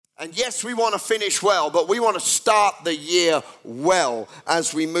And yes, we want to finish well, but we want to start the year well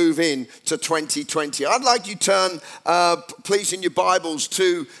as we move into 2020. I'd like you to turn, please, in your Bibles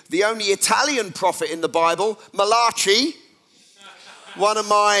to the only Italian prophet in the Bible, Malachi, one of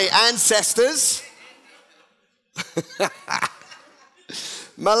my ancestors.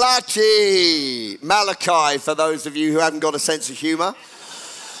 Malachi, for those of you who haven't got a sense of humor.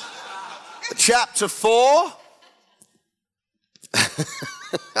 Chapter 4.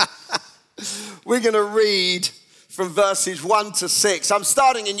 We're going to read from verses 1 to 6. I'm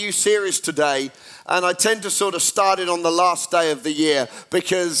starting a new series today, and I tend to sort of start it on the last day of the year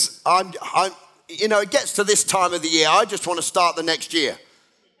because it gets to this time of the year, I just want to start the next year.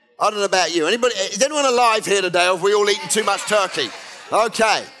 I don't know about you. Is anyone alive here today, or have we all eaten too much turkey?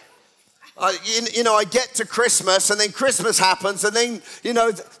 Okay. I get to Christmas, and then Christmas happens, and then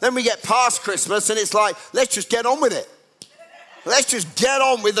we get past Christmas, and it's like, let's just get on with it. Let's just get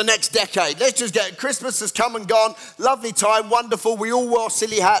on with the next decade. Christmas has come and gone. Lovely time, wonderful. We all wore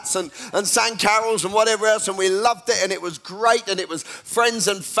silly hats and sang carols and whatever else, and we loved it, and it was great, and it was friends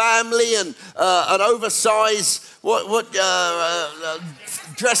and family and an oversized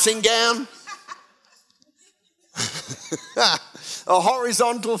dressing gown. A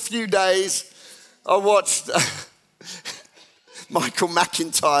horizontal few days. I watched Michael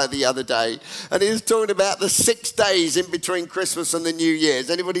McIntyre the other day, and he was talking about the 6 days in between Christmas and the New Year. Has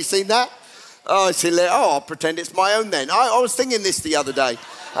anybody seen that? Oh, it's hilarious. Oh, I'll pretend it's my own then. I was thinking this the other day,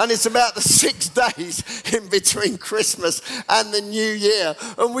 and it's about the 6 days in between Christmas and the New Year,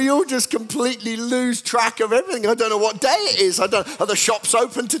 and we all just completely lose track of everything. I don't know what day it is. Are the shops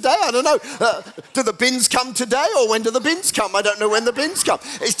open today? I don't know. Do the bins come today, or when do the bins come? I don't know when the bins come.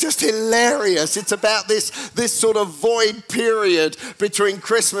 It's just hilarious. It's about this sort of void period between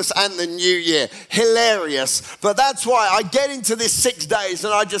Christmas and the New Year. Hilarious. But that's why I get into this 6 days,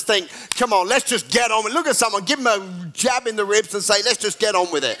 and I just think, come on, let's just get on with it. Look at someone, give them a jab in the ribs and say, let's just get on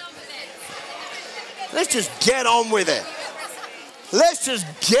with it. Let's just get on with it. Let's just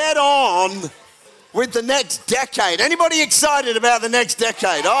get on with the next decade. Anybody excited about the next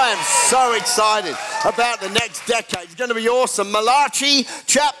decade? I am so excited about the next decade. It's going to be awesome. Malachi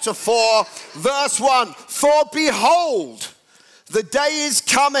chapter 4, verse 1. For behold, the day is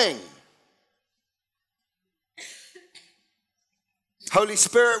coming. Holy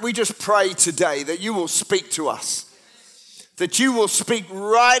Spirit, we just pray today that you will speak to us. That you will speak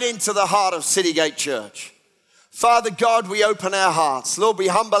right into the heart of City Gate Church. Father God, we open our hearts. Lord, we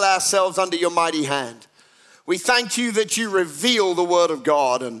humble ourselves under your mighty hand. We thank you that you reveal the word of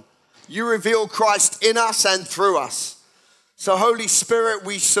God and you reveal Christ in us and through us. So Holy Spirit,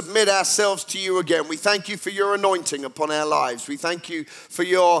 we submit ourselves to you again. We thank you for your anointing upon our lives. We thank you for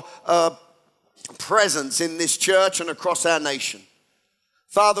your presence in this church and across our nation.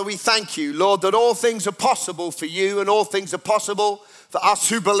 Father, we thank you, Lord, that all things are possible for you and all things are possible for us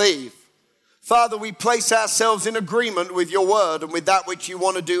who believe. Father, we place ourselves in agreement with your word and with that which you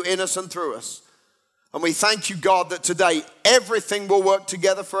want to do in us and through us. And we thank you, God, that today everything will work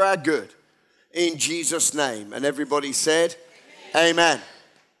together for our good. In Jesus' name. And everybody said, Amen. It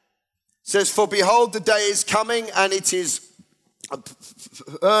says, for behold, the day is coming and it is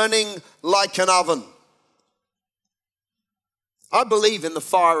burning like an oven. I believe in the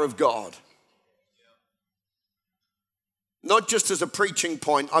fire of God. Not just as a preaching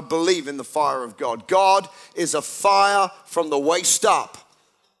point, I believe in the fire of God. God is a fire from the waist up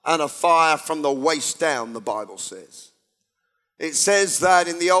and a fire from the waist down, the Bible says. It says that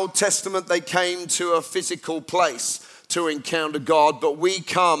in the Old Testament they came to a physical place to encounter God, but we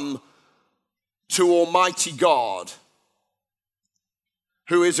come to Almighty God,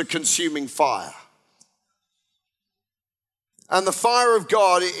 who is a consuming fire. And the fire of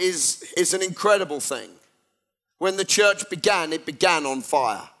God is an incredible thing. When the church began, it began on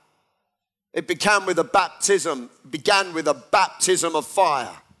fire. It began with a baptism of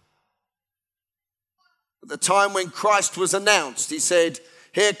fire. At the time when Christ was announced, he said,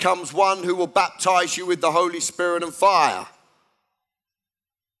 here comes one who will baptize you with the Holy Spirit and fire.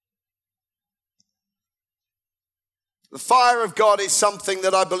 The fire of God is something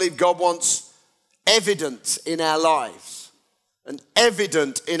that I believe God wants evident in our lives. And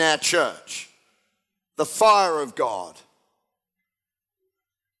evident in our church, the fire of God.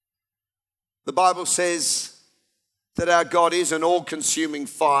 The Bible says that our God is an all-consuming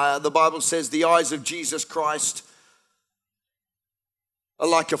fire. The Bible says the eyes of Jesus Christ are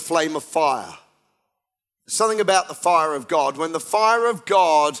like a flame of fire. Something about the fire of God. When the fire of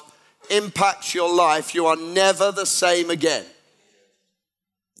God impacts your life, you are never the same again.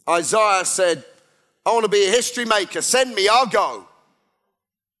 Isaiah said, I want to be a history maker. Send me, I'll go.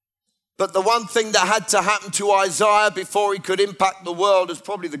 But the one thing that had to happen to Isaiah before he could impact the world as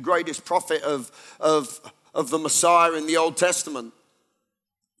probably the greatest prophet of the Messiah in the Old Testament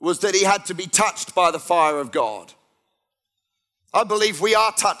was that he had to be touched by the fire of God. I believe we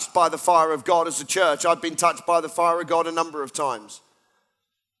are touched by the fire of God as a church. I've been touched by the fire of God a number of times.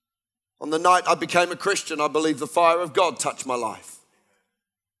 On the night I became a Christian, I believe the fire of God touched my life.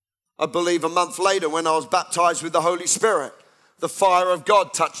 I believe a month later when I was baptized with the Holy Spirit, the fire of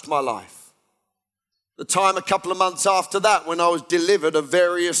God touched my life. The time a couple of months after that when I was delivered of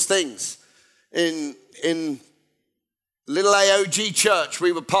various things in little AOG church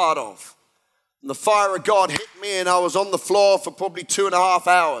we were part of. And the fire of God hit me and I was on the floor for probably 2.5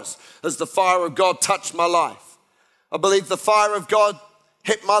 hours as the fire of God touched my life. I believe the fire of God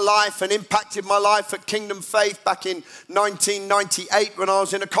hit my life and impacted my life at Kingdom Faith back in 1998 when I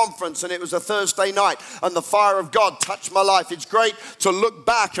was in a conference, and it was a Thursday night, and the fire of God touched my life. It's great to look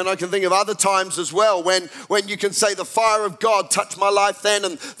back, and I can think of other times as well when you can say the fire of God touched my life then,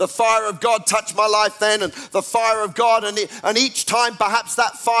 and the fire of God touched my life then, and the fire of God, and each time perhaps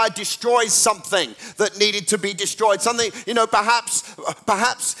that fire destroys something that needed to be destroyed. Something,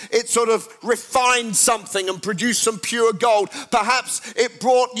 perhaps it sort of refined something and produced some pure gold. Perhaps it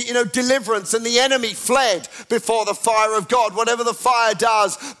brought, deliverance, and the enemy fled before the fire of God, whatever the fire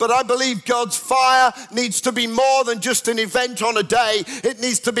does. But I believe God's fire needs to be more than just an event on a day. It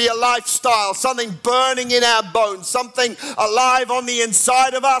needs to be a lifestyle, something burning in our bones, something alive on the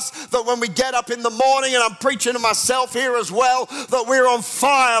inside of us, that when we get up in the morning, and I'm preaching to myself here as well, that we're on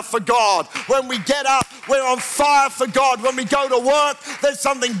fire for God. When we get up, we're on fire for God. When we go to work, there's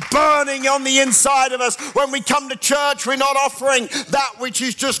something burning on the inside of us. When we come to church, we're not offering that which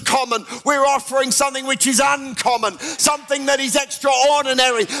is just common. We're offering something which is uncommon, something that is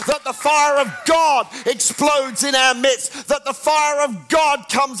extraordinary, that the fire of God explodes in our midst, that the fire of God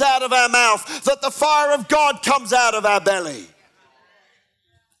comes out of our mouth, that the fire of God comes out of our belly.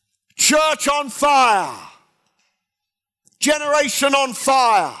 Church on fire, generation on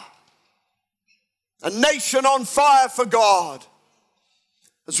fire, a nation on fire for God.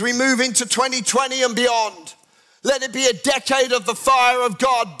 As we move into 2020 and beyond, let it be a decade of the fire of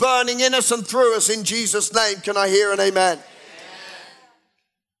God burning in us and through us in Jesus' name. Can I hear an amen?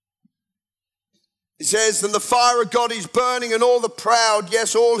 He says, and the fire of God is burning, and all the proud,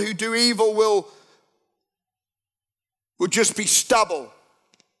 yes, all who do evil will just be stubble.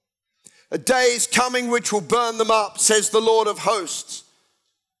 A day is coming which will burn them up, says the Lord of hosts.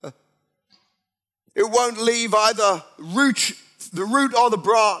 It won't leave either the root or the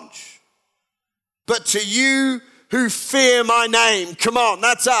branch. But to you who fear my name, come on,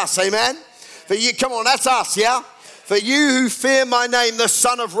 that's us, amen? For you, come on, that's us, yeah? For you who fear my name, the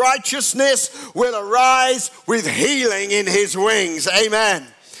Son of Righteousness will arise with healing in his wings, amen.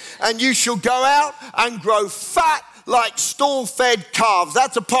 And you shall go out and grow fat like stall-fed calves.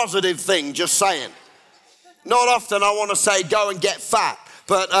 That's a positive thing, just saying. Not often I want to say go and get fat,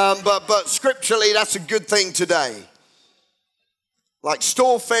 but scripturally that's a good thing today. Like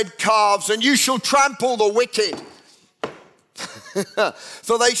stall-fed calves, and you shall trample the wicked.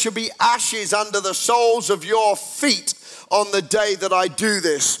 For they shall be ashes under the soles of your feet on the day that I do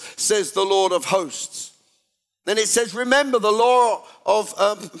this, says the Lord of hosts. Then it says, remember the law of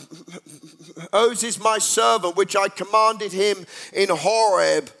Moses my servant, which I commanded him in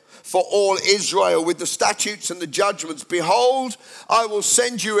Horeb for all Israel, with the statutes and the judgments. Behold, I will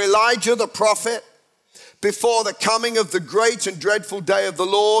send you Elijah the prophet before the coming of the great and dreadful day of the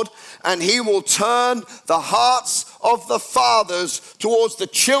Lord, and he will turn the hearts of the fathers towards the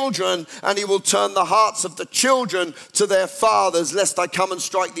children, and he will turn the hearts of the children to their fathers, lest I come and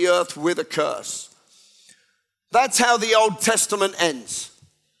strike the earth with a curse. That's how the Old Testament ends.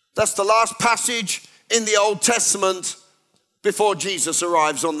 That's the last passage in the Old Testament before Jesus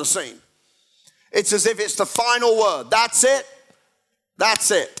arrives on the scene. It's as if it's the final word. That's it. That's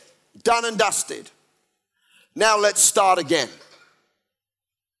it. Done and dusted. Now let's start again.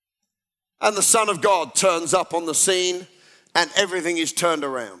 And the Son of God turns up on the scene and everything is turned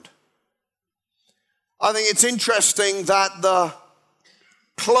around. I think it's interesting that the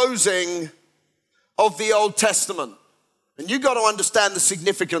closing of the Old Testament, and you've got to understand the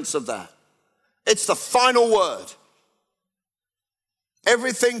significance of that. It's the final word.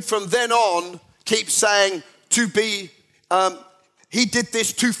 Everything from then on keeps saying to be, he did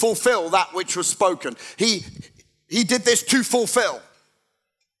this to fulfill that which was spoken. He did this to fulfill.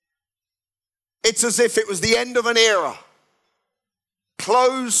 It's as if it was the end of an era,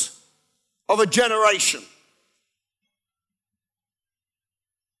 close of a generation.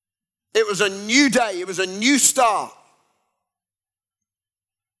 It was a new day. It was a new start.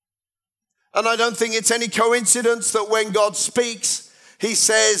 And I don't think it's any coincidence that when God speaks, he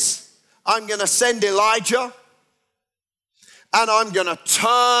says, I'm going to send Elijah and I'm going to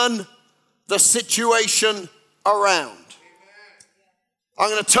turn the situation around. I'm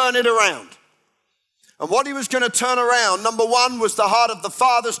going to turn it around. And what he was going to turn around, number one, was the heart of the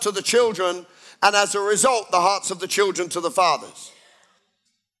fathers to the children, and as a result, the hearts of the children to the fathers.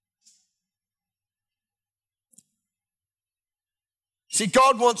 See,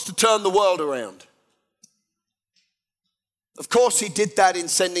 God wants to turn the world around. Of course, he did that in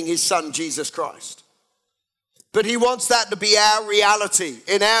sending his son, Jesus Christ. But he wants that to be our reality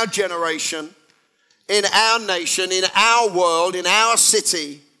in our generation, in our nation, in our world, in our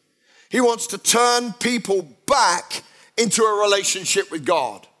city. He wants to turn people back into a relationship with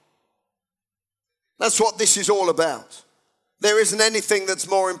God. That's what this is all about. There isn't anything that's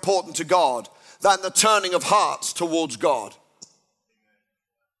more important to God than the turning of hearts towards God.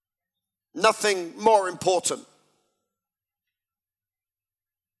 Nothing more important.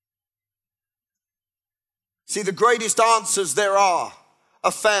 See, the greatest answers there are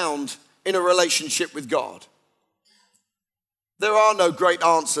found in a relationship with God. There are no great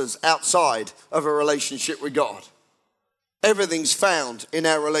answers outside of a relationship with God. Everything's found in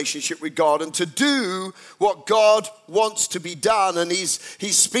our relationship with God. And to do what God wants to be done, and he's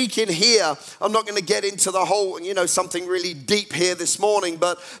speaking here. I'm not going to get into the whole, something really deep here this morning,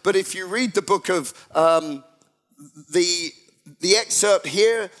 but if you read the book of the excerpt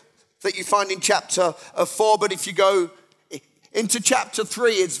here that you find in chapter 4, but if you go into chapter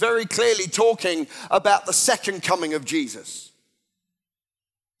 3, it's very clearly talking about the second coming of Jesus.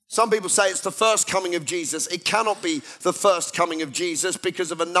 Some people say it's the first coming of Jesus. It cannot be the first coming of Jesus because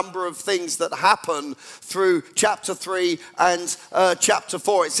of a number of things that happen through chapter 3 and chapter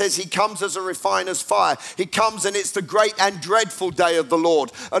 4. It says he comes as a refiner's fire. He comes and it's the great and dreadful day of the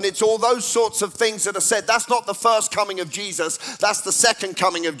Lord. And it's all those sorts of things that are said. That's not the first coming of Jesus. That's the second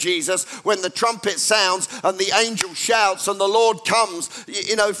coming of Jesus when the trumpet sounds and the angel shouts and the Lord comes,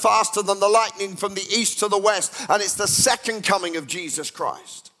 faster than the lightning from the east to the west. And it's the second coming of Jesus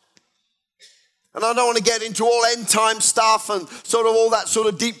Christ. And I don't want to get into all end time stuff and sort of all that sort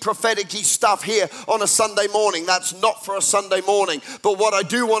of deep prophetic-y stuff here on a Sunday morning. That's not for a Sunday morning. But what I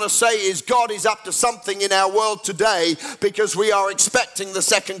do want to say is God is up to something in our world today because we are expecting the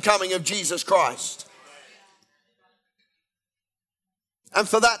second coming of Jesus Christ. And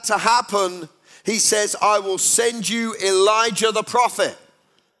for that to happen, he says, I will send you Elijah the prophet.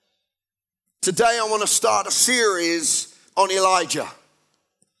 Today I want to start a series on Elijah.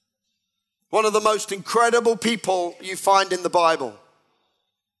 One of the most incredible people you find in the Bible.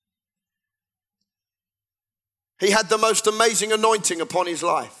 He had the most amazing anointing upon his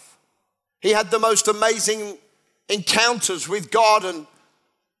life. He had the most amazing encounters with God and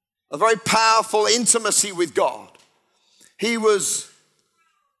a very powerful intimacy with God. He was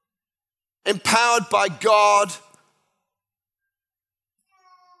empowered by God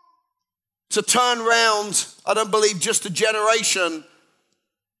to turn around, I don't believe just a generation,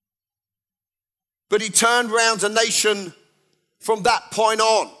 but he turned around a nation from that point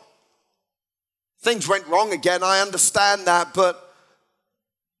on. Things went wrong again, I understand that, but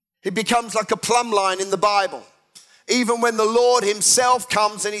he becomes like a plumb line in the Bible. Even when the Lord himself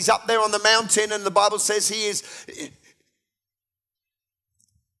comes and he's up there on the mountain and the Bible says it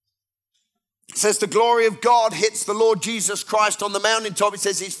says the glory of God hits the Lord Jesus Christ on the mountaintop. It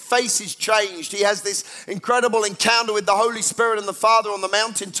says his face is changed. He has this incredible encounter with the Holy Spirit and the Father on the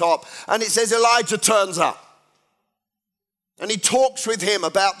mountaintop. And it says Elijah turns up. And he talks with him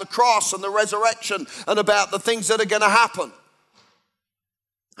about the cross and the resurrection and about the things that are going to happen.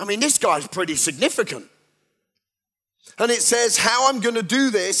 I mean, this guy's pretty significant. And it says, how I'm going to do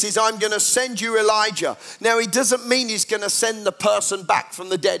this is I'm going to send you Elijah. Now, he doesn't mean he's going to send the person back from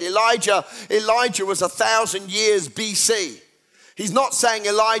the dead. Elijah was 1,000 years BC. He's not saying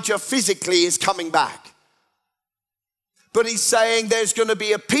Elijah physically is coming back. But he's saying there's going to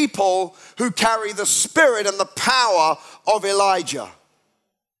be a people who carry the spirit and the power of Elijah.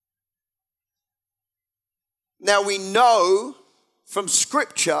 Now, we know from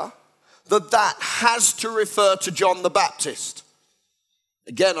Scripture that has to refer to John the Baptist.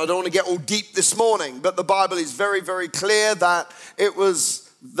 Again, I don't want to get all deep this morning, but the Bible is very, very clear that it was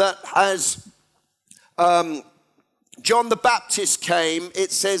that as John the Baptist came,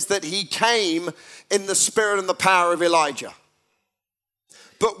 it says that he came in the spirit and the power of Elijah.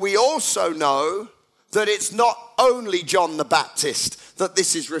 But we also know that it's not only John the Baptist that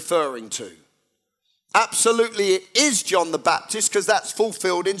this is referring to. Absolutely, it is John the Baptist because that's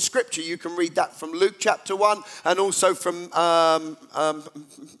fulfilled in Scripture. You can read that from Luke chapter 1 and also from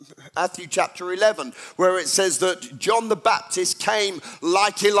Matthew chapter 11, where it says that John the Baptist came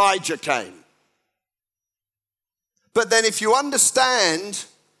like Elijah came. But then if you understand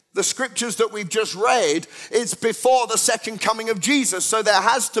the scriptures that we've just read, it's before the second coming of Jesus. So there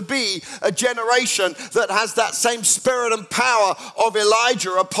has to be a generation that has that same spirit and power of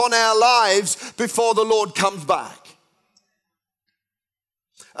Elijah upon our lives before the Lord comes back.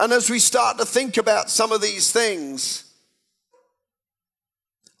 And as we start to think about some of these things,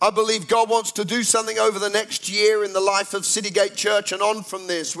 I believe God wants to do something over the next year in the life of Citygate Church and on from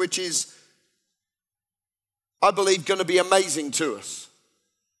this, which is, I believe, going to be amazing to us.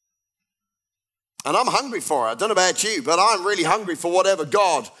 And I'm hungry for it. I don't know about you, but I'm really hungry for whatever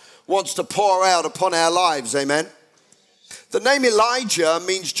God wants to pour out upon our lives. Amen. The name Elijah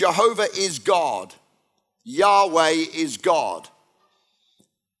means Jehovah is God. Yahweh is God.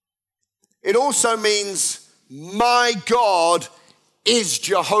 It also means my God is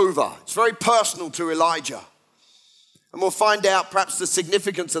Jehovah. It's very personal to Elijah. And we'll find out perhaps the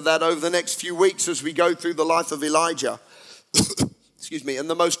significance of that over the next few weeks as we go through the life of Elijah. Excuse me. And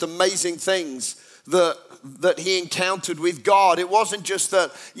the most amazing things that he encountered with God. It wasn't just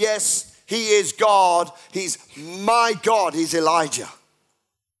that, yes, he is God. He's my God. He's Elijah.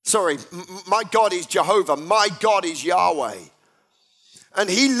 Sorry, my God is Jehovah. My God is Yahweh. And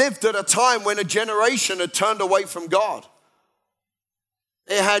he lived at a time when a generation had turned away from God.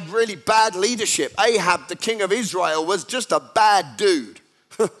 It had really bad leadership. Ahab, the king of Israel, was just a bad dude.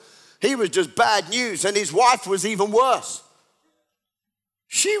 He was just bad news. And his wife was even worse.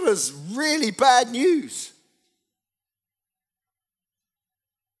 She was really bad news.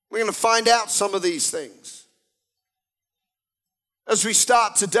 We're going to find out some of these things. As we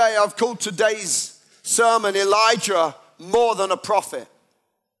start today, I've called today's sermon, Elijah More Than a Prophet.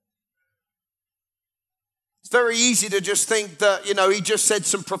 It's very easy to just think that, he just said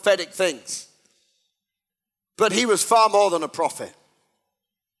some prophetic things. But he was far more than a prophet.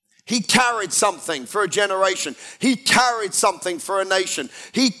 He carried something for a generation. He carried something for a nation.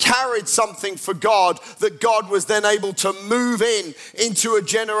 He carried something for God that God was then able to move into a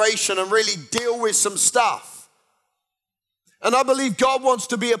generation and really deal with some stuff. And I believe God wants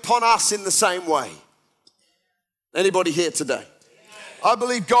to be upon us in the same way. Anybody here today? I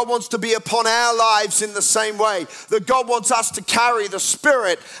believe God wants to be upon our lives in the same way. That God wants us to carry the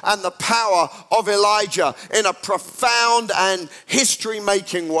spirit and the power of Elijah in a profound and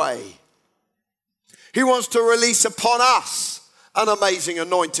history-making way. He wants to release upon us an amazing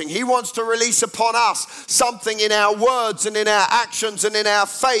anointing. He wants to release upon us something in our words and in our actions and in our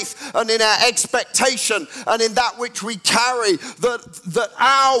faith and in our expectation and in that which we carry, that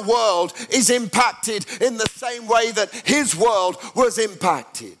our world is impacted in the same way that his world was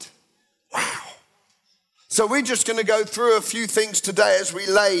impacted. Wow. So we're just going to go through a few things today as we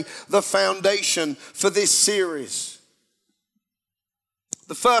lay the foundation for this series.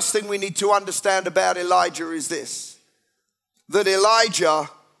 The first thing we need to understand about Elijah is this: that Elijah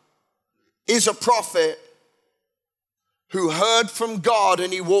is a prophet who heard from God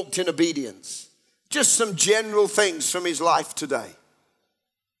and he walked in obedience. Just some general things from his life today.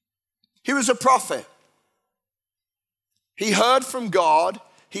 He was a prophet. He heard from God,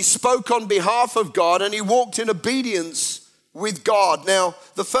 he spoke on behalf of God, and he walked in obedience with God. Now,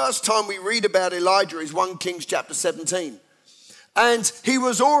 the first time we read about Elijah is 1 Kings chapter 17. And he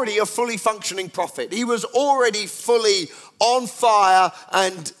was already a fully functioning prophet. He was already fully on fire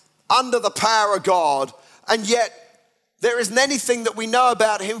and under the power of God. And yet, there isn't anything that we know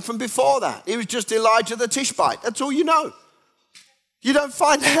about him from before that. He was just Elijah the Tishbite. That's all you know. You don't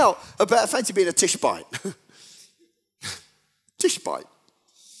find out about, fancy being a Tishbite. Tishbite.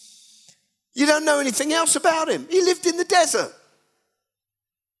 You don't know anything else about him. He lived in the desert.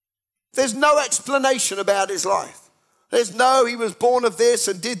 There's no explanation about his life. There's no, he was born of this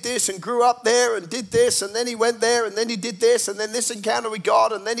and did this and grew up there and did this and then he went there and then he did this and then this encounter with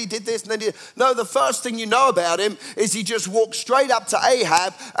God and then he did this and then he did. No, the first thing you know about him is he just walked straight up to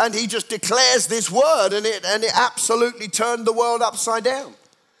Ahab and he just declares this word and it absolutely turned the world upside down.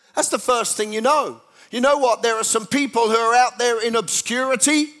 That's the first thing you know. You know what? There are some people who are out there in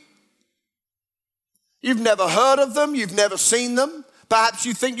obscurity. You've never heard of them. You've never seen them. Perhaps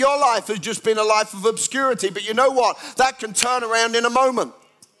you think your life has just been a life of obscurity, but you know what? That can turn around in a moment.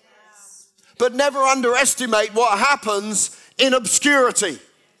 Yes. But never underestimate what happens in obscurity.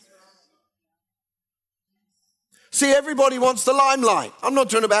 See, everybody wants the limelight. I'm not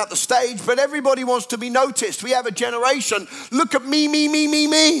talking about the stage, but everybody wants to be noticed. We have a generation, look at me, me, me, me,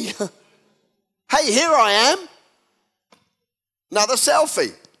 me. Hey, here I am. Another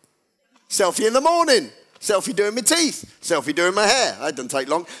selfie. Selfie in the morning. Selfie doing my teeth. Selfie doing my hair. That doesn't take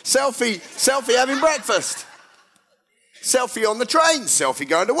long. Selfie having breakfast. Selfie on the train. Selfie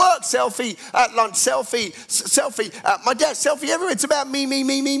going to work. Selfie at lunch. Selfie at my desk. Selfie everywhere. It's about me.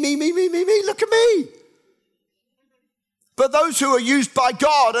 Look at me. But those who are used by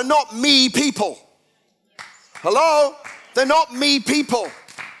God are not me people. Hello? They're not me people.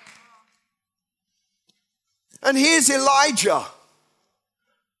 And here's Elijah,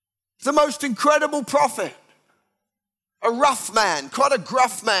 the most incredible prophet, a rough man, quite a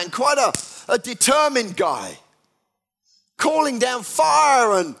gruff man, quite a determined guy, calling down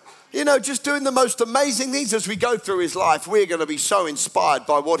fire and, just doing the most amazing things. As we go through his life, we're going to be so inspired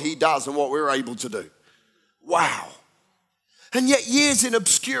by what he does and what we're able to do. Wow. And yet years in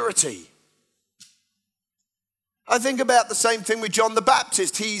obscurity. I think about the same thing with John the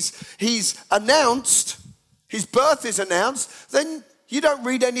Baptist. He's announced, his birth is announced, then you don't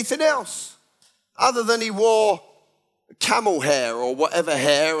read anything else other than he wore camel hair or whatever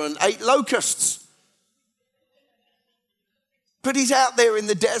hair and ate locusts. But he's out there in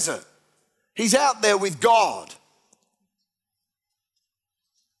the desert. He's out there with God.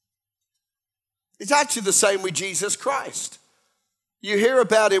 It's actually the same with Jesus Christ. You hear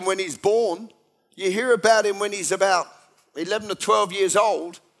about him when he's born. You hear about him when he's about 11 or 12 years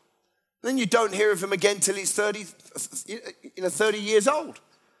old. Then you don't hear of him again till he's 30 years old.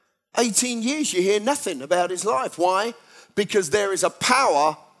 18 years, you hear nothing about his life. Why? Because there is a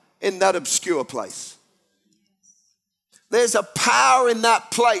power in that obscure place. There's a power in that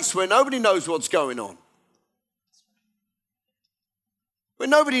place where nobody knows what's going on. Where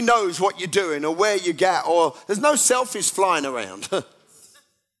nobody knows what you're doing or where you get, or there's no selfies flying around.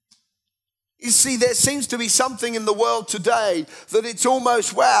 You see, there seems to be something in the world today that it's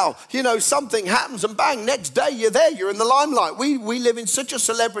almost, wow, something happens and bang, next day you're there, you're in the limelight. We live in such a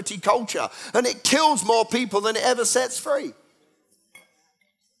celebrity culture and it kills more people than it ever sets free.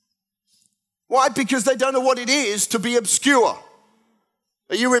 Why? Because they don't know what it is to be obscure.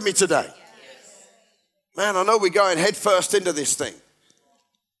 Are you with me today? Yes. Man, I know we're going head first into this thing.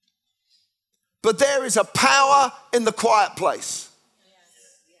 But there is a power in the quiet place.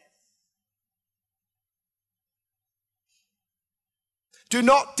 Do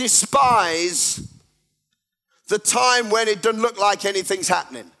not despise the time when it doesn't look like anything's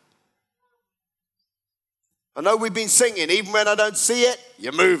happening. I know we've been singing, even when I don't see it,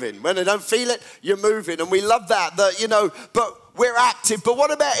 you're moving. When I don't feel it, you're moving. And we love that, but we're active. But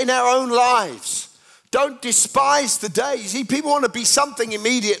what about in our own lives? Don't despise the day. You see, people want to be something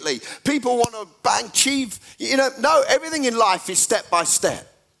immediately. People want to achieve, no, everything in life is step by step.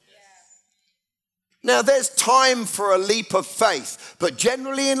 Now, there's time for a leap of faith, but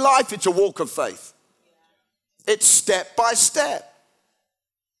generally in life, it's a walk of faith. It's step by step.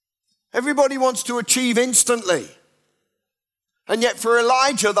 Everybody wants to achieve instantly. And yet for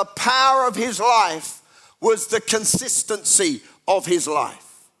Elijah, the power of his life was the consistency of his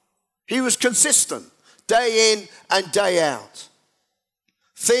life. He was consistent, day in and day out.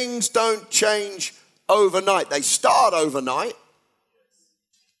 Things don't change overnight. They start overnight.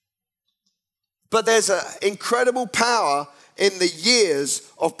 But there's an incredible power in the years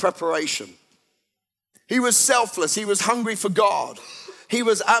of preparation. He was selfless. He was hungry for God. He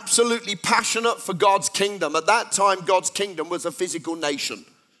was absolutely passionate for God's kingdom. At that time, God's kingdom was a physical nation.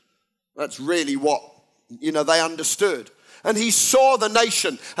 That's really what, they understood. And he saw the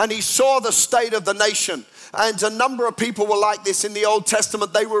nation, and he saw the state of the nation. And a number of people were like this in the Old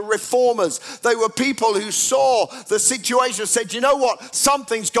Testament. They were reformers. They were people who saw the situation and said, you know what?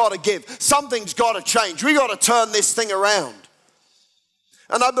 Something's got to give. Something's got to change. We got to turn this thing around.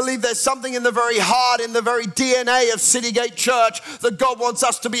 And I believe there's something in the very heart, in the very DNA of City Gate Church, that God wants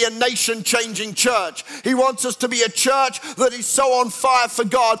us to be a nation-changing church. He wants us to be a church that is so on fire for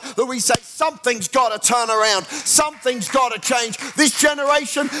God that we say, something's got to turn around. Something's got to change. This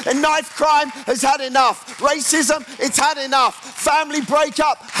generation and knife crime has had enough. Racism, it's had enough. Family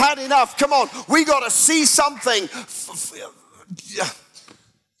breakup, had enough. Come on, we got to see something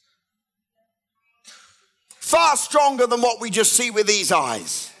far stronger than what we just see with these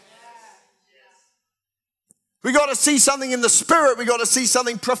eyes. We got to see something in the spirit. We got to see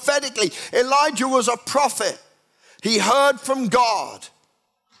something prophetically. Elijah was a prophet. He heard from God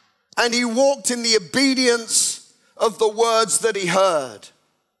and he walked in the obedience of the words that he heard.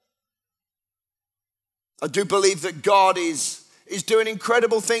 I do believe that God is doing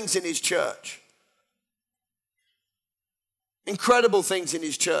incredible things in his church. Incredible things in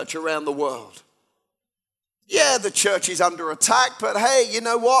his church around the world. Yeah, the church is under attack, but hey, you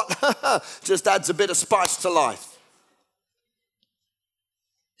know what? Just adds a bit of spice to life.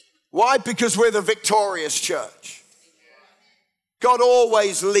 Why? Because we're the victorious church. God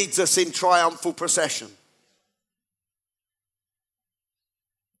always leads us in triumphal procession.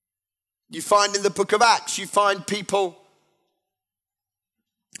 You find in the book of Acts, you find people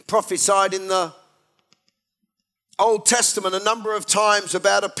prophesied in the Old Testament a number of times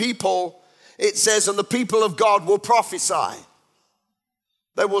about a people. It says, and the people of God will prophesy.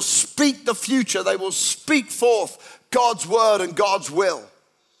 They will speak the future. They will speak forth God's word and God's will.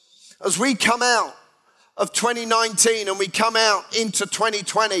 As we come out of 2019 and we come out into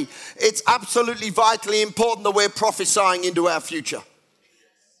 2020, it's absolutely vitally important that we're prophesying into our future.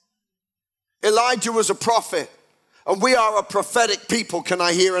 Elijah was a prophet, and we are a prophetic people. Can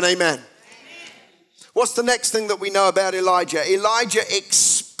I hear an amen? What's the next thing that we know about Elijah? Elijah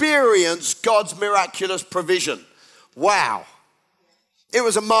experienced God's miraculous provision. Wow. It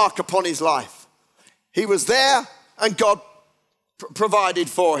was a mark upon his life. He was there and God provided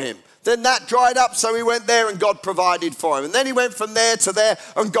for him. Then that dried up, so he went there and God provided for him. And then he went from there to there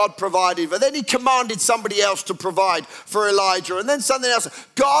and God provided. But then he commanded somebody else to provide for Elijah. And then something else.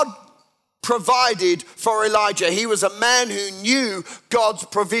 God provided for Elijah. He was a man who knew God's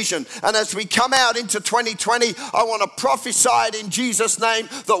provision. And as we come out into 2020, I want to prophesy it in Jesus' name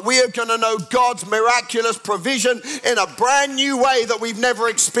that we are going to know God's miraculous provision in a brand new way that we've never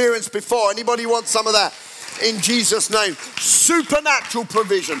experienced before. Anybody want some of that? In Jesus' name. Supernatural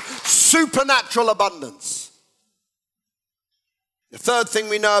provision, supernatural abundance. The third thing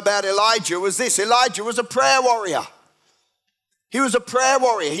we know about Elijah was this. Elijah was a prayer warrior. He was a prayer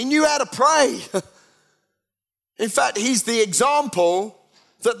warrior. He knew how to pray. In fact, he's the example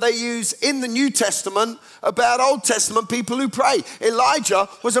that they use in the New Testament about Old Testament people who pray. Elijah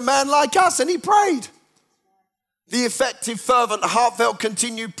was a man like us and he prayed. The effective, fervent, heartfelt,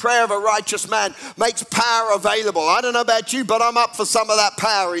 continued prayer of a righteous man makes power available. I don't know about you, but I'm up for some of that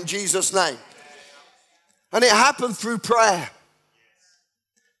power in Jesus' name. And it happened through prayer.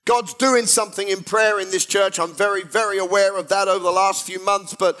 God's doing something in prayer in this church. I'm very, very aware of that over the last few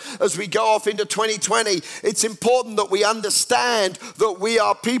months. But as we go off into 2020, it's important that we understand that we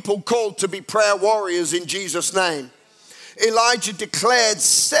are people called to be prayer warriors in Jesus' name. Elijah declared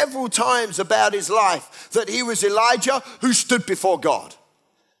several times about his life that he was Elijah who stood before God.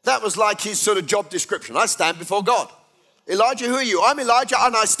 That was like his sort of job description. I stand before God. Elijah, who are you? I'm Elijah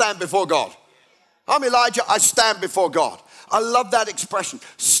and I stand before God. I'm Elijah, I stand before God. I love that expression,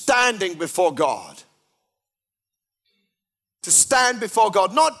 standing before God. To stand before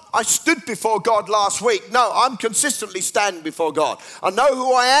God. Not, I stood before God last week. No, I'm consistently standing before God. I know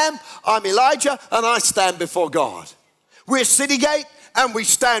who I am. I'm Elijah and I stand before God. We're Citygate and we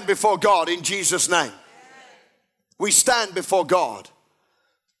stand before God in Jesus' name. We stand before God.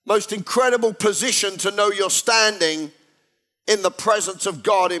 Most incredible position to know you're standing in the presence of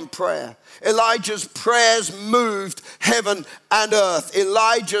God in prayer. Elijah's prayers moved heaven and earth.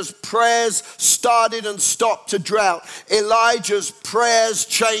 Elijah's prayers started and stopped a drought. Elijah's prayers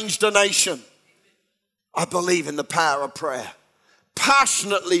changed a nation. I believe in the power of prayer.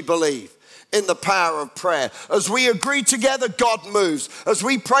 Passionately believe in the power of prayer. As we agree together, God moves. As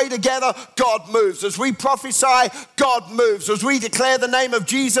we pray together, God moves. As we prophesy, God moves. As we declare the name of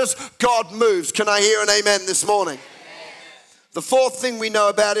Jesus, God moves. Can I hear an amen this morning? The fourth thing we know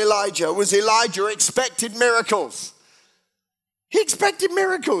about Elijah was Elijah expected miracles. He expected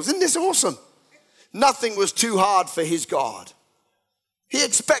miracles. Isn't this awesome? Nothing was too hard for his God. He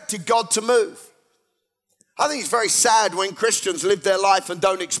expected God to move. I think it's very sad when Christians live their life and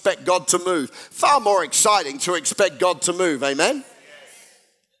don't expect God to move. Far more exciting to expect God to move. Amen?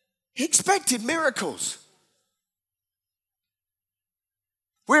 He expected miracles.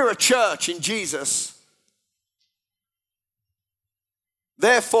 We're a church in Jesus.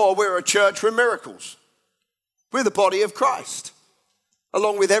 Therefore, we're a church with miracles. We're the body of Christ.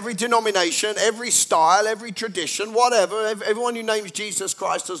 Along with every denomination, every style, every tradition, whatever, everyone who names Jesus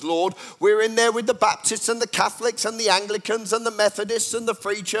Christ as Lord, we're in there with the Baptists and the Catholics and the Anglicans and the Methodists and the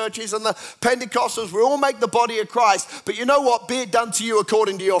Free Churches and the Pentecostals. We all make the body of Christ. But you know what? Be it done to you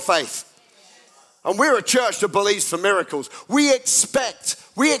according to your faith. And we're a church that believes for miracles. We expect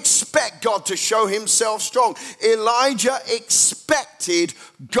God to show himself strong. Elijah expected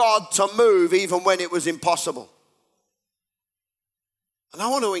God to move even when it was impossible. And I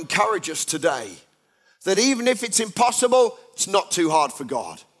want to encourage us today that even if it's impossible, it's not too hard for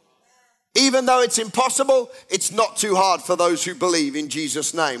God. Even though it's impossible, it's not too hard for those who believe in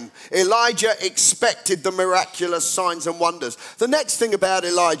Jesus' name. Elijah expected the miraculous signs and wonders. The next thing about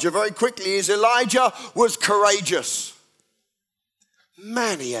Elijah, very quickly, is Elijah was courageous.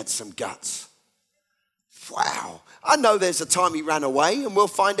 Man, he had some guts. Wow. I know there's a time he ran away, and we'll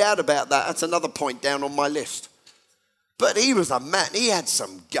find out about that. That's another point down on my list. But he was a man. He had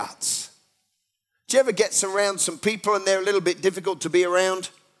some guts. Do you ever get around some people and they're a little bit difficult to be around?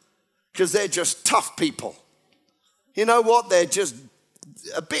 Because they're just tough people. You know what? They're just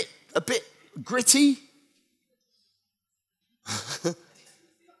a bit gritty.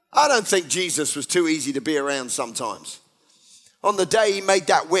 I don't think Jesus was too easy to be around sometimes. On the day he made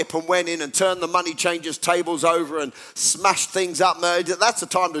that whip and went in and turned the money changers' tables over and smashed things up, that's the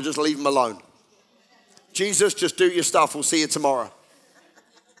time to just leave him alone. Jesus, just do your stuff. We'll see you tomorrow.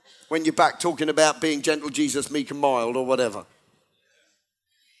 When you're back talking about being gentle Jesus, meek and mild or whatever.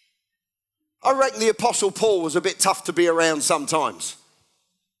 I reckon the Apostle Paul was a bit tough to be around sometimes.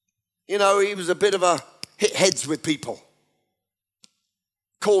 You know, he was a bit of a hit heads with people.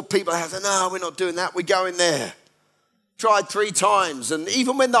 Called people out and said, no, we're not doing that. We're going there. Tried 3 times. And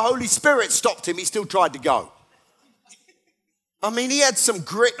even when the Holy Spirit stopped him, he still tried to go. I mean, he had some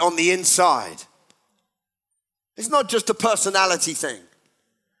grit on the inside. It's not just a personality thing.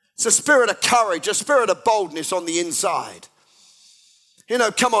 It's a spirit of courage, a spirit of boldness on the inside. You know,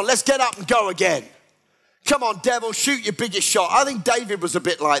 come on, let's get up and go again. Come on, devil, shoot your biggest shot. I think David was a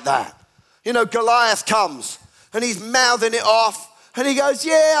bit like that. You know, Goliath comes and he's mouthing it off and he goes,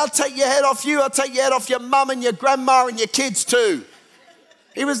 yeah, I'll take your head off you. I'll take your head off your mum and your grandma and your kids too.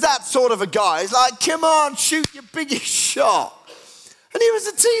 He was that sort of a guy. He's like, come on, shoot your biggest shot. And he was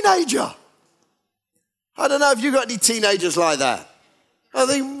a teenager. I don't know if you got any teenagers like that. I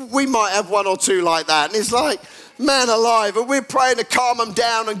think we might have 1 or 2 like that. And it's like, man alive, and we're praying to calm them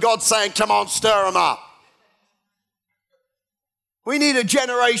down and God's saying, come on, stir them up. We need a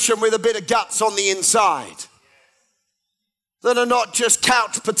generation with a bit of guts on the inside that are not just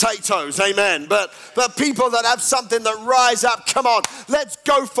couch potatoes, amen, but people that have something that rise up. Come on, let's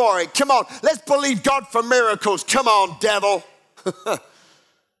go for it. Come on, let's believe God for miracles. Come on, devil.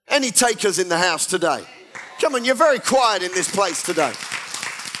 Any takers in the house today? Come on, you're very quiet in this place today.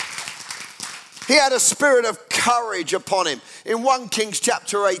 He had a spirit of courage upon him. In 1 Kings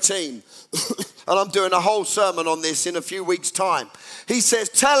chapter 18, and I'm doing a whole sermon on this in a few weeks' time, he says,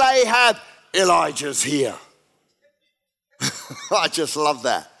 tell Ahab, Elijah's here. I just love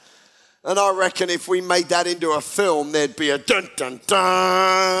that. And I reckon if we made that into a film, there'd be a dun dun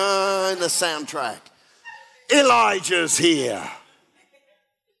dun in the soundtrack. Elijah's here.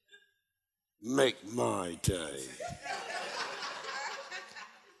 Make my day.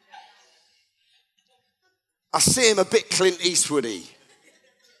 I see him a bit Clint Eastwoody.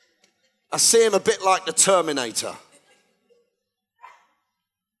 I see him a bit like the Terminator.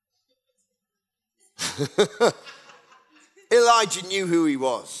 Elijah knew who he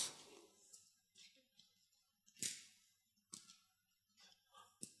was.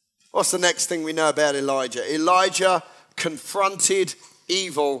 What's the next thing we know about Elijah? Elijah confronted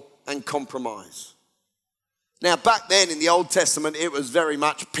evil and compromise. Now, back then in the Old Testament, it was very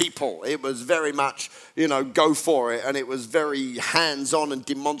much people. It was very much, go for it. And it was very hands-on and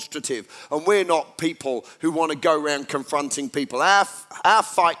demonstrative. And we're not people who want to go around confronting people. Our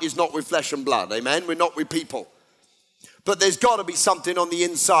fight is not with flesh and blood, amen? We're not with people. But there's got to be something on the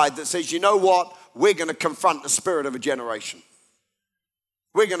inside that says, you know what? We're going to confront the spirit of a generation.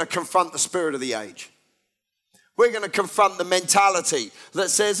 We're going to confront the spirit of the age. We're going to confront the mentality that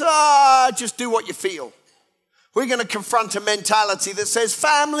says, just do what you feel. We're going to confront a mentality that says,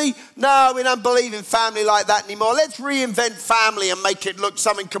 family, no, we don't believe in family like that anymore. Let's reinvent family and make it look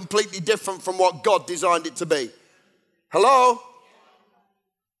something completely different from what God designed it to be. Hello?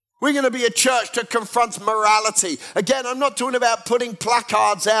 We're going to be a church that confronts morality. Again, I'm not talking about putting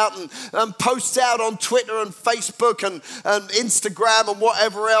placards out and posts out on Twitter and Facebook and Instagram and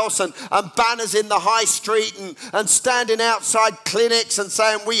whatever else and banners in the high street and standing outside clinics and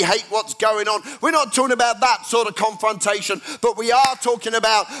saying we hate what's going on. We're not talking about that sort of confrontation, but we are talking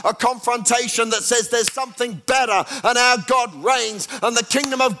about a confrontation that says there's something better and our God reigns and the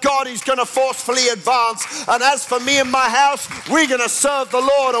kingdom of God is going to forcefully advance. And as for me and my house, we're going to serve the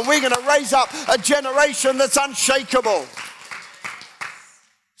Lord and we're going to raise up a generation that's unshakable.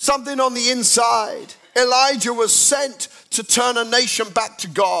 Something on the inside. Elijah was sent to turn a nation back to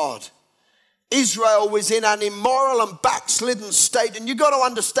God. Israel was in an immoral and backslidden state. And you've got to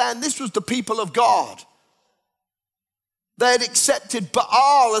understand, this was the people of God. They had accepted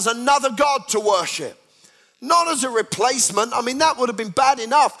Baal as another god to worship. Not as a replacement. I mean, that would have been bad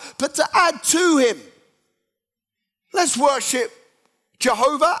enough. But to add to him. Let's worship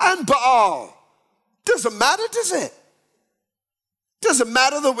Jehovah and Baal. Doesn't matter, does it? Doesn't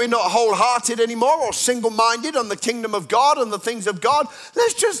matter that we're not wholehearted anymore or single-minded on the kingdom of God and the things of God.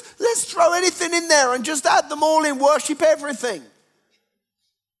 Let's throw anything in there and just add them all in, worship everything.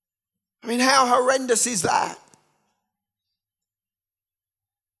 I mean, how horrendous is that?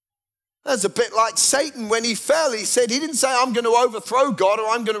 That's a bit like Satan when he fell. He said, he didn't say, I'm going to overthrow God or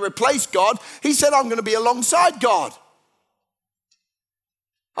I'm going to replace God. He said, I'm going to be alongside God.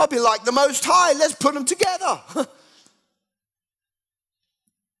 I'll be like the Most High. Let's put them together.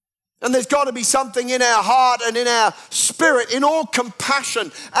 And there's got to be something in our heart and in our spirit, in all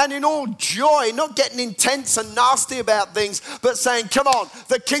compassion and in all joy, not getting intense and nasty about things, but saying, come on,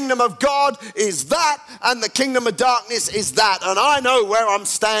 the kingdom of God is that and the kingdom of darkness is that. And I know where I'm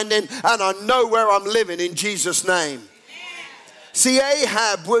standing and I know where I'm living in Jesus' name. Amen. See,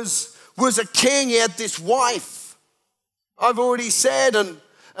 Ahab was a king. He had this wife, I've already said,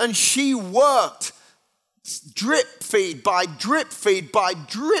 and she worked drip feed by drip feed by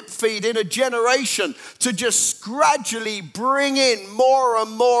drip feed in a generation to just gradually bring in more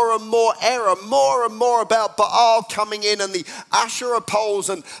and more and more error, more and more about Baal coming in and the Asherah poles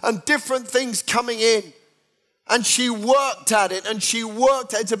and different things coming in. And she worked at it and she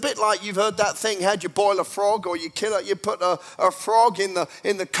worked at it. It's a bit like you've heard that thing, how'd you boil a frog or you kill it, you put a frog in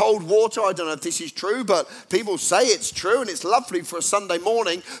the cold water. I don't know if this is true, but people say it's true and it's lovely for a Sunday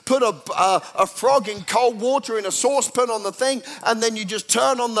morning. Put a frog in cold water in a saucepan on the thing and then you just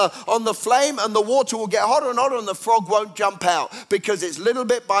turn on the flame and the water will get hotter and hotter and the frog won't jump out because it's little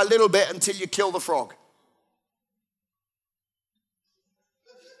bit by little bit until you kill the frog.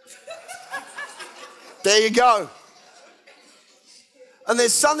 There you go. And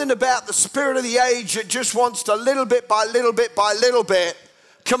there's something about the spirit of the age that just wants to little bit by little bit by little bit,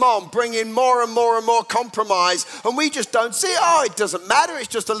 come on, bring in more and more and more compromise. And we just don't see, it doesn't matter. It's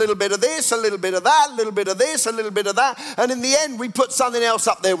just a little bit of this, a little bit of that, a little bit of this, a little bit of that. And in the end, we put something else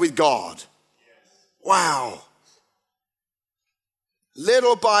up there with God. Wow.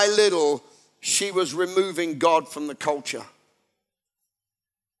 Little by little, she was removing God from the culture.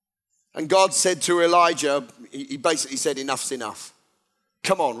 And God said to Elijah, he basically said, enough's enough.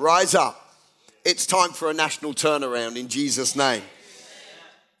 Come on, rise up. It's time for a national turnaround in Jesus' name.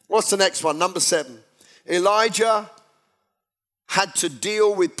 What's the next one? Number 7. Elijah had to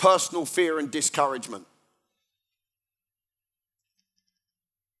deal with personal fear and discouragement.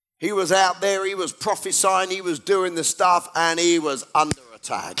 He was out there, he was prophesying, he was doing the stuff, and he was under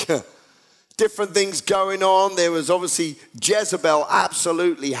attack. Different things going on. There was obviously Jezebel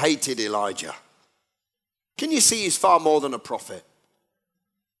absolutely hated Elijah. Can you see he's far more than a prophet?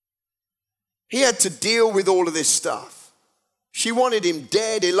 He had to deal with all of this stuff. She wanted him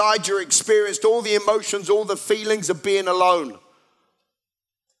dead. Elijah experienced all the emotions, all the feelings of being alone,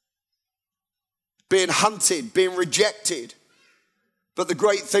 being hunted, being rejected. But the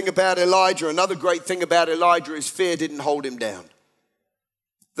great thing about Elijah, another great thing about Elijah is fear didn't hold him down.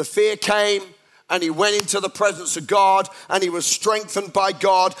 The fear came and he went into the presence of God and he was strengthened by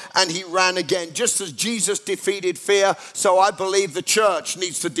God and he ran again. Just as Jesus defeated fear, so I believe the church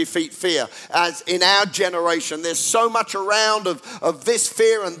needs to defeat fear. As in our generation, there's so much around of this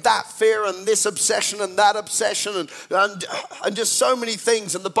fear and this obsession and that obsession and just so many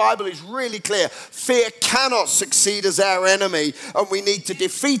things. And the Bible is really clear. Fear cannot succeed as our enemy and we need to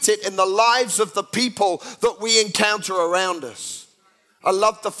defeat it in the lives of the people that we encounter around us. I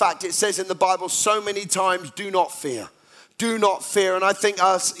love the fact it says in the Bible so many times, do not fear. Do not fear. And I think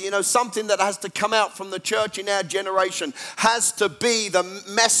something that has to come out from the church in our generation has to be the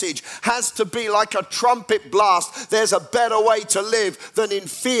message, has to be like a trumpet blast. There's a better way to live than in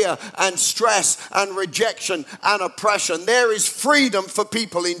fear and stress and rejection and oppression. There is freedom for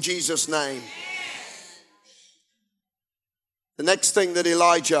people in Jesus' name. The next thing that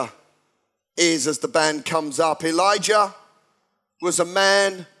Elijah is, as the band comes up, Elijah was a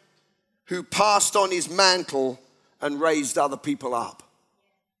man who passed on his mantle and raised other people up.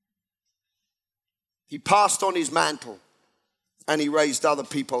 He passed on his mantle and he raised other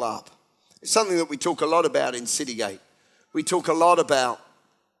people up. It's something that we talk a lot about in Citygate. We talk a lot about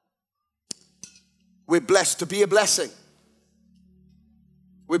we're blessed to be a blessing.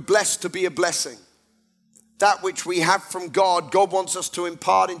 We're blessed to be a blessing. That which we have from God, God wants us to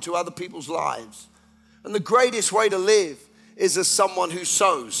impart into other people's lives. And the greatest way to live is as someone who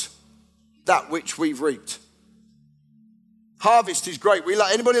sows that which we've reaped. Harvest is great.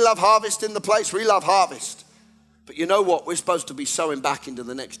 Anybody love harvest in the place? We love harvest. But you know what? We're supposed to be sowing back into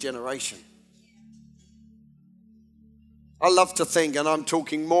the next generation. I love to think, and I'm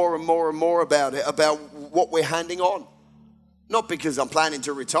talking more and more and more about it, about what we're handing on. Not because I'm planning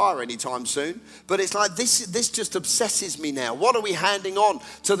to retire anytime soon, but it's like this just obsesses me now. What are we handing on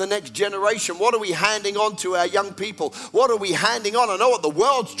to the next generation? What are we handing on to our young people? What are we handing on? I know what the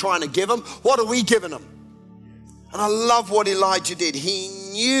world's trying to give them. What are we giving them? And I love what Elijah did. He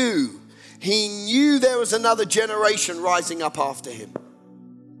knew there was another generation rising up after him.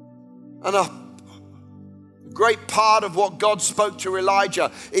 And a great part of what God spoke to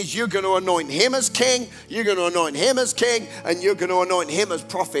Elijah is you're going to anoint him as king, you're going to anoint him as king, and you're going to anoint him as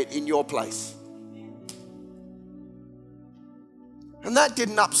prophet in your place. And that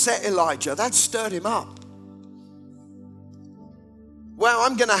didn't upset Elijah, that stirred him up. Well,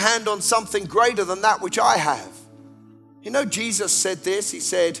 I'm going to hand on something greater than that which I have. You know, Jesus said this, he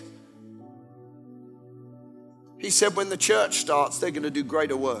said, when the church starts, they're going to do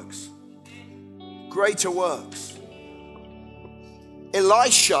greater works. Greater works.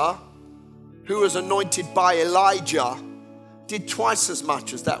 Elisha, who was anointed by Elijah, did twice as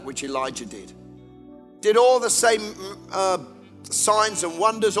much as that which Elijah did. Did all the same signs and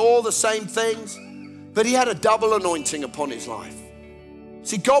wonders, all the same things, but he had a double anointing upon his life.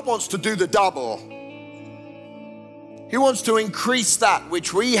 See, God wants to do the double. He wants to increase that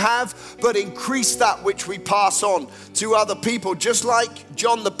which we have, but increase that which we pass on to other people, just like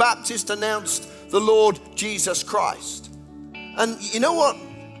John the Baptist announced the Lord Jesus Christ. And you know what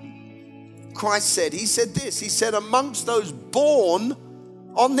Christ said? He said this. He said, amongst those born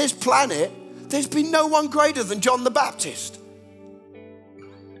on this planet, there's been no one greater than John the Baptist.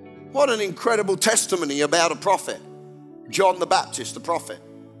 What an incredible testimony about a prophet. John the Baptist, the prophet.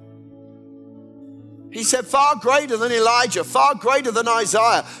 He said, far greater than Elijah, far greater than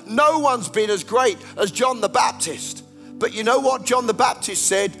Isaiah. No one's been as great as John the Baptist. But you know what John the Baptist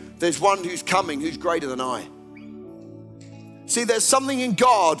said? There's one who's coming who's greater than I. See, there's something in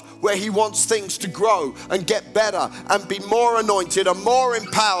God where he wants things to grow and get better and be more anointed and more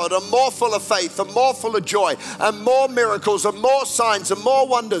empowered and more full of faith and more full of joy and more miracles and more signs and more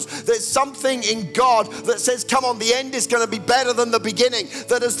wonders. There's something in God that says, come on, the end is going to be better than the beginning.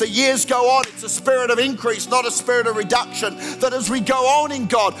 That as the years go on, it's a spirit of increase, not a spirit of reduction. That as we go on in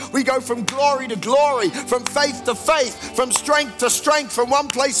God, we go from glory to glory, from faith to faith, from strength to strength, from one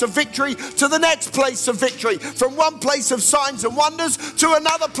place of victory to the next place of victory, from one place of signs and wonders to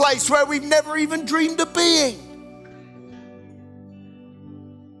another place where we've never even dreamed of being.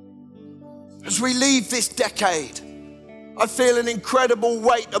 As we leave this decade, I feel an incredible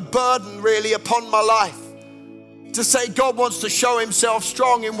weight, a burden really upon my life to say God wants to show himself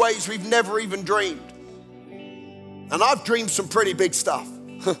strong in ways we've never even dreamed. And I've dreamed some pretty big stuff.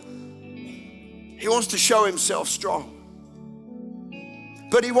 He wants to show himself strong.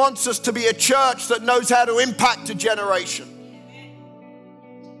 But he wants us to be a church that knows how to impact a generation.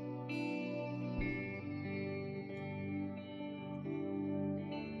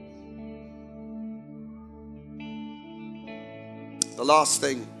 The last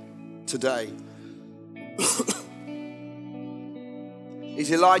thing today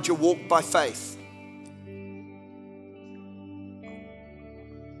is Elijah walked by faith.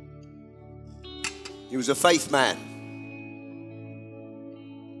 He was a faith man.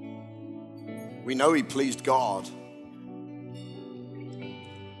 We know he pleased God.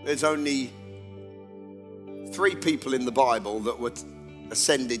 There's only 3 people in the Bible that were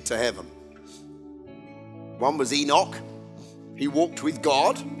ascended to heaven. One was Enoch. He walked with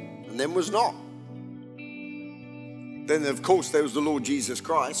God and then was not. Then, of course, there was the Lord Jesus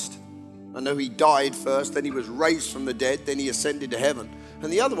Christ. I know he died first, then he was raised from the dead, then he ascended to heaven.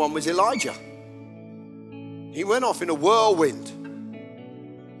 And the other one was Elijah. He went off in a whirlwind.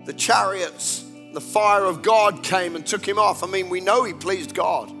 The chariots, the fire of God came and took him off. I mean, we know he pleased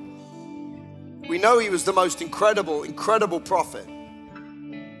God. We know he was the most incredible prophet.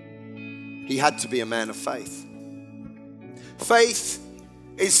 He had to be a man of faith. Faith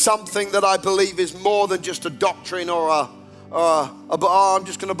is something that I believe is more than just a doctrine or I'm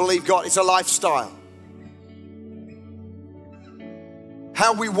just going to believe God. It's a lifestyle.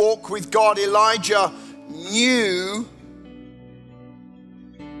 How we walk with God. Elijah knew,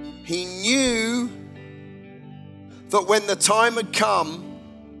 that when the time had come,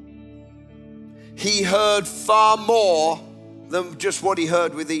 he heard far more than just what he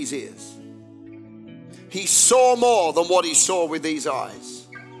heard with these ears. He saw more than what he saw with these eyes.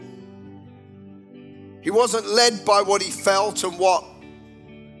 He wasn't led by what he felt and what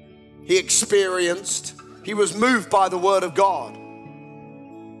he experienced. He was moved by the word of God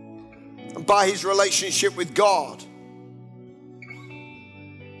and by his relationship with God.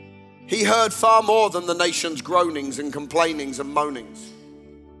 He heard far more than the nation's groanings and complainings and moanings.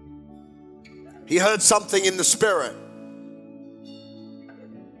 He heard something in the spirit.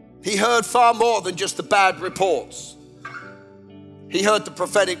 He heard far more than just the bad reports. He heard the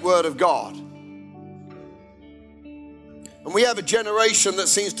prophetic word of God. And we have a generation that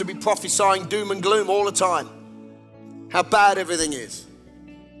seems to be prophesying doom and gloom all the time. How bad everything is.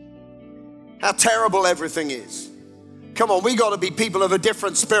 How terrible everything is. Come on, we got to be people of a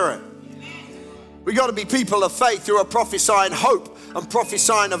different spirit. We got to be people of faith who are prophesying hope and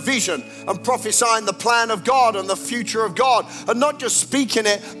prophesying a vision and prophesying the plan of God and the future of God, and not just speaking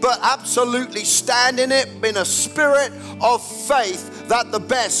it, but absolutely standing it in a spirit of faith that the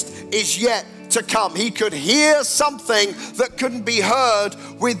best is yet to come. He could hear something that couldn't be heard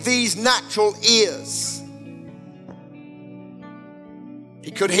with these natural ears. He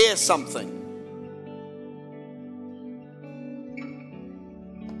could hear something.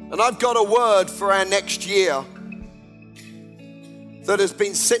 And I've got a word for our next year that has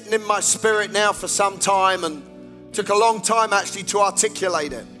been sitting in my spirit now for some time, and took a long time actually to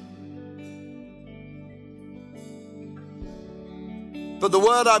articulate it. But the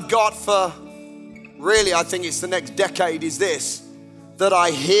word I've got for really, I think it's the next decade, is this: that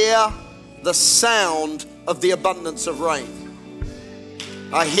I hear the sound of the abundance of rain.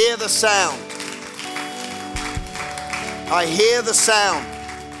 I hear the sound. I hear the sound.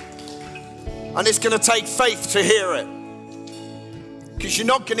 And it's going to take faith to hear it, because you're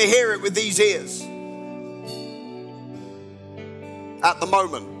not going to hear it with these ears at the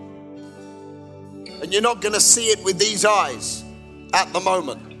moment, and you're not going to see it with these eyes at the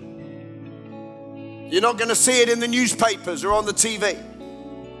moment. You're not going to see it in the newspapers or on the TV.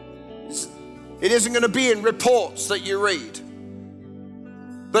 It isn't going to be in reports that you read,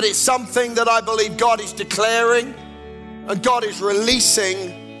 but it's something that I believe God is declaring and God is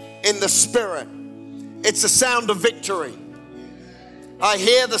releasing in the spirit. It's a sound of victory. I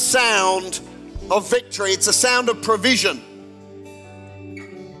hear the sound of victory. It's a sound of provision.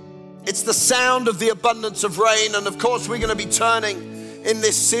 It's the sound of the abundance of rain. And of course, we're going to be turning in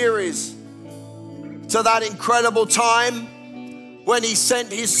this series to that incredible time when he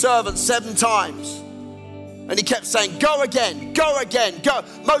sent his servant 7 times. And he kept saying, go again, go again, go.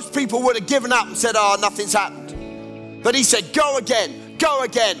 Most people would have given up and said, oh, nothing's happened. But he said, go again, go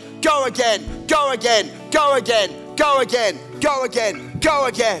again, go again, go again, go again, go again, go again, go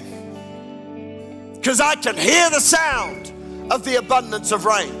again. Because I can hear the sound of the abundance of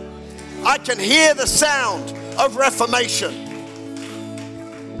rain. I can hear the sound of reformation.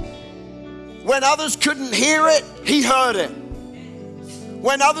 When others couldn't hear it, he heard it.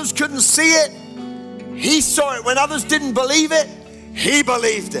 When others couldn't see it, he saw it. When others didn't believe it, he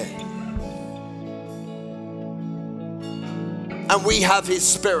believed it. And we have his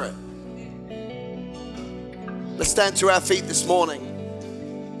spirit. Let's stand to our feet this morning,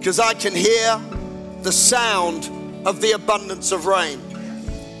 because I can hear the sound of the abundance of rain.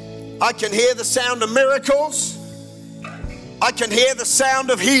 I can hear the sound of miracles. I can hear the sound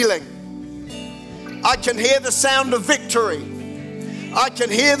of healing. I can hear the sound of victory. I can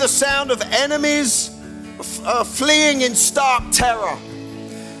hear the sound of enemies fleeing in stark terror.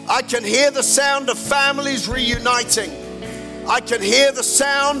 I can hear the sound of families reuniting. I can hear the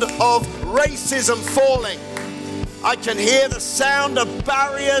sound of racism falling. I can hear the sound of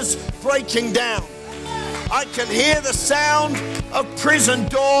barriers breaking down. I can hear the sound of prison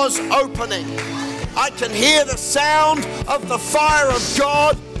doors opening. I can hear the sound of the fire of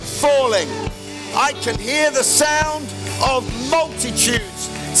God falling. I can hear the sound of multitudes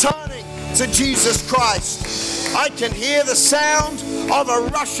turning to Jesus Christ. I can hear the sound of a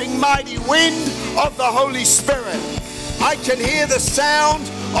rushing mighty wind of the Holy Spirit. I can hear the sound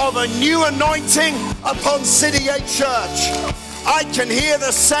of a new anointing upon City 8 Church. I can hear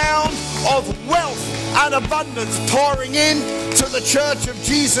the sound of wealth and abundance pouring in to the Church of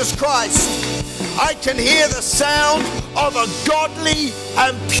Jesus Christ. I can hear the sound of a godly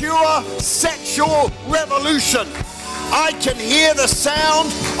and pure sexual revolution. I can hear the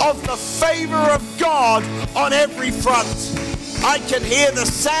sound of the favor of God on every front. I can hear the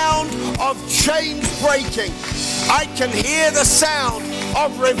sound of chains breaking. I can hear the sound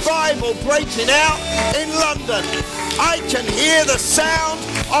of revival breaking out in London. I can hear the sound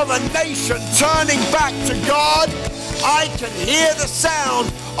of a nation turning back to God. I can hear the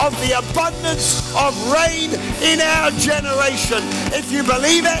sound of the abundance of rain in our generation. If you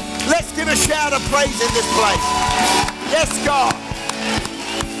believe it, let's give a shout of praise in this place. Yes, God.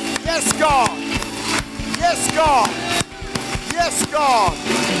 Yes, God. Yes, God. Yes, God.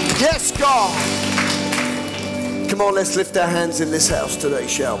 Yes, God. Come on, let's lift our hands in this house today,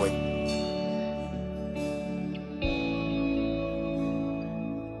 shall we?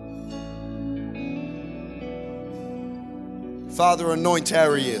 Father, anoint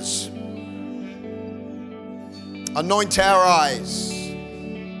our ears. Anoint our eyes.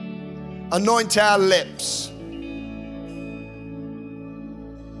 Anoint our lips.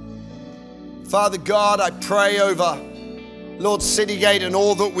 Father God, I pray over, Lord, Citygate and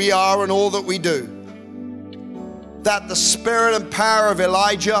all that we are and all that we do, that the spirit and power of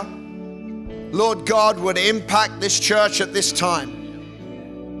Elijah, Lord God, would impact this church at this time.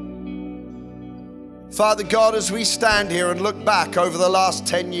 Father God, as we stand here and look back over the last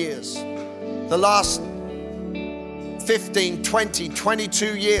 10 years, the last 15, 20,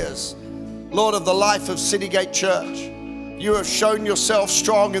 22 years, Lord, of the life of Citygate Church, you have shown yourself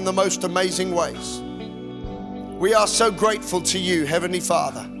strong in the most amazing ways. We are so grateful to you, Heavenly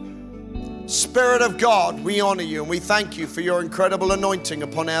Father. Spirit of God, we honor you and we thank you for your incredible anointing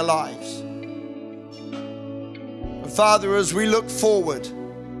upon our lives. And Father, as we look forward,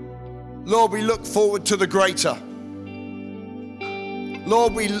 Lord, we look forward to the greater.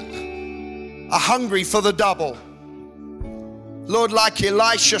 Lord, we are hungry for the double. Lord, like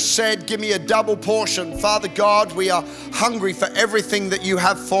Elisha said, give me a double portion. Father God, we are hungry for everything that you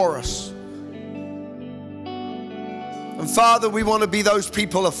have for us. And Father, we want to be those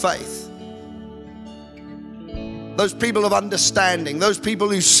people of faith, those people of understanding, those people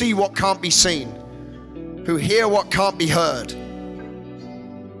who see what can't be seen, who hear what can't be heard.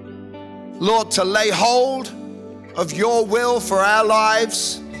 Lord, to lay hold of your will for our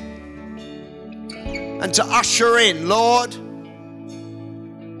lives and to usher in, Lord,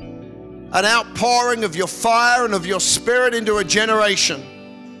 an outpouring of your fire and of your spirit into a generation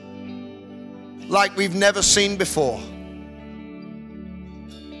like we've never seen before.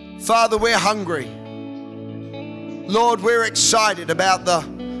 Father, we're hungry. Lord, we're excited about the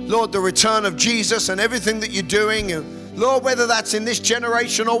return of Jesus and everything that you're doing. And Lord, whether that's in this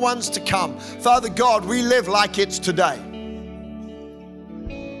generation or ones to come, Father God, we live like it's today.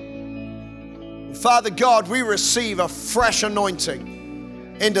 Father God, we receive a fresh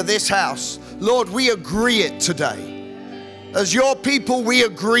anointing into this house. Lord, we agree it today. As your people, we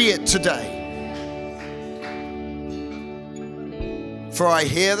agree it today. For I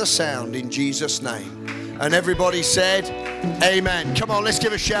hear the sound in Jesus' name. And everybody said, amen. Come on, let's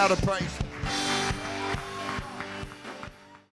give a shout of praise.